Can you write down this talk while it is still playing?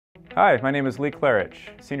Hi, my name is Lee Klarich,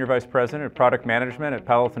 Senior Vice President of Product Management at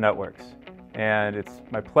Palo Alto Networks. And it's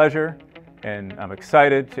my pleasure and I'm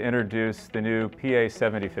excited to introduce the new PA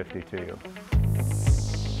 7050 to you.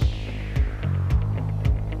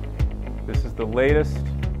 This is the latest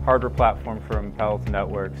hardware platform from Palo Alto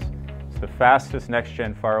Networks. It's the fastest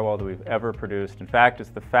next-gen firewall that we've ever produced. In fact,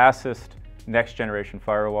 it's the fastest next-generation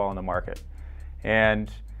firewall on the market. And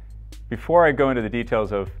before I go into the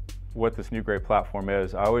details of what this new great platform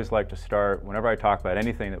is, I always like to start, whenever I talk about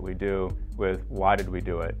anything that we do, with why did we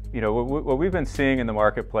do it? You know, what we've been seeing in the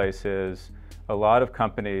marketplace is a lot of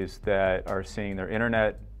companies that are seeing their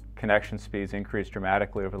internet connection speeds increase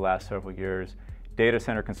dramatically over the last several years, data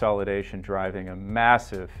center consolidation driving a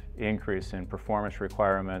massive increase in performance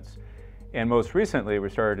requirements, and most recently we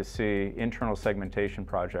started to see internal segmentation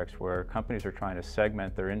projects where companies are trying to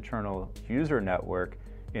segment their internal user network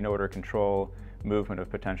in order to control movement of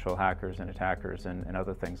potential hackers and attackers and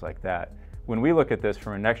other things like that. When we look at this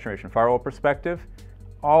from a next generation firewall perspective,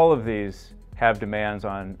 all of these have demands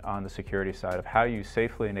on the security side of how you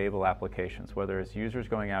safely enable applications, whether it's users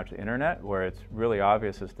going out to the internet, where it's really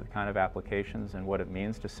obvious as to the kind of applications and what it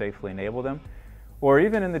means to safely enable them, or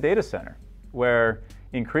even in the data center, where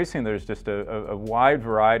increasingly there's just a wide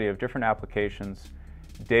variety of different applications,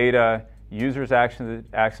 data, users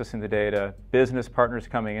accessing the data, business partners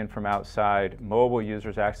coming in from outside, mobile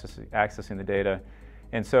users accessing the data.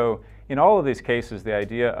 And so in all of these cases, the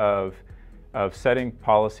idea of setting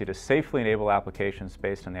policy to safely enable applications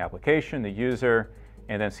based on the application, the user,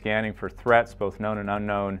 and then scanning for threats, both known and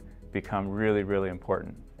unknown, become really, really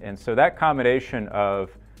important. And so that combination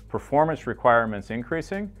of performance requirements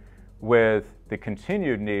increasing with the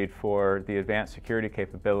continued need for the advanced security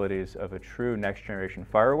capabilities of a true next generation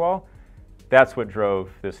firewall, that's what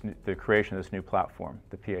drove the creation of this new platform,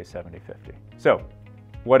 the PA 7050. So,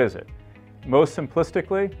 what is it? Most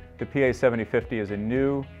simplistically, the PA 7050 is a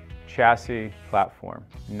new chassis platform.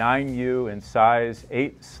 9U in size,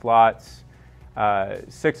 8 slots,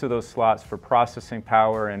 6 of those slots for processing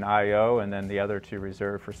power and I/O, and then the other 2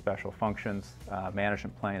 reserved for special functions,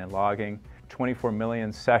 management plane and logging. 24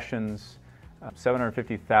 million sessions,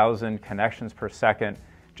 750,000 connections per second.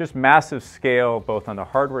 Just massive scale both on the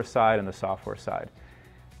hardware side and the software side.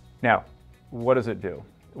 Now, what does it do?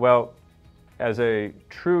 Well, as a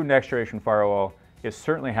true next generation firewall, it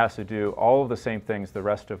certainly has to do all of the same things the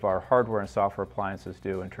rest of our hardware and software appliances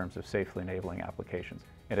do in terms of safely enabling applications.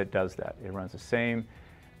 And it does that. It runs the same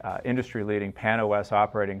industry-leading PAN-OS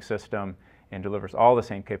operating system and delivers all the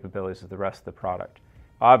same capabilities as the rest of the product.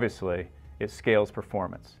 Obviously, it scales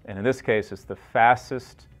performance. And in this case, it's the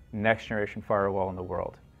fastest next generation firewall in the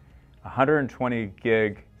world. 120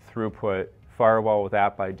 gig throughput firewall with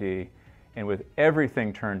App ID and with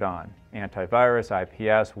everything turned on, antivirus,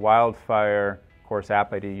 IPS, wildfire, of course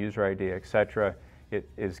App ID, user ID, etc. It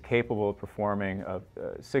is capable of performing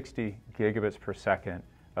 60 gigabits per second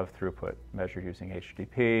of throughput measured using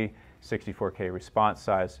HTTP, 64K response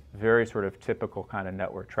size, very sort of typical kind of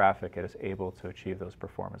network traffic. It is able to achieve those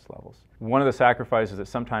performance levels. One of the sacrifices that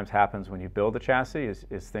sometimes happens when you build a chassis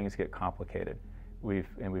is things get complicated. We've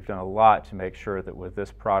done a lot to make sure that with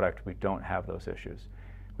this product we don't have those issues.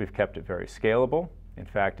 We've kept it very scalable. In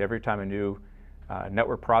fact, every time a new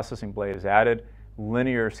network processing blade is added,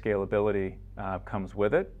 linear scalability comes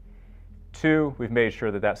with it. 2, we've made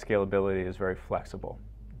sure that scalability is very flexible.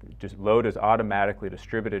 Just load is automatically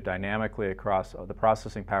distributed dynamically across the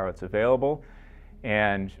processing power that's available,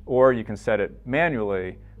 or you can set it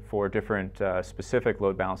manually for different specific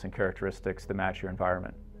load balancing characteristics to match your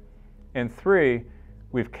environment. And 3,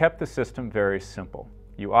 we've kept the system very simple.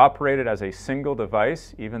 You operate it as a single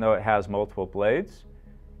device, even though it has multiple blades,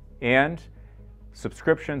 and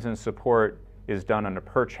subscriptions and support is done on a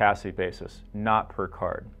per chassis basis, not per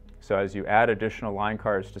card. So as you add additional line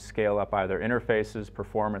cards to scale up either interfaces,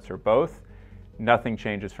 performance, or both, nothing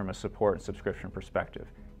changes from a support and subscription perspective,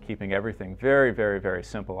 keeping everything very, very, very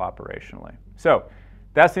simple operationally. So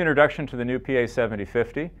that's the introduction to the new PA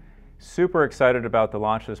 7050. Super excited about the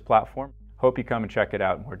launch of this platform. Hope you come and check it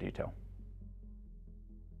out in more detail.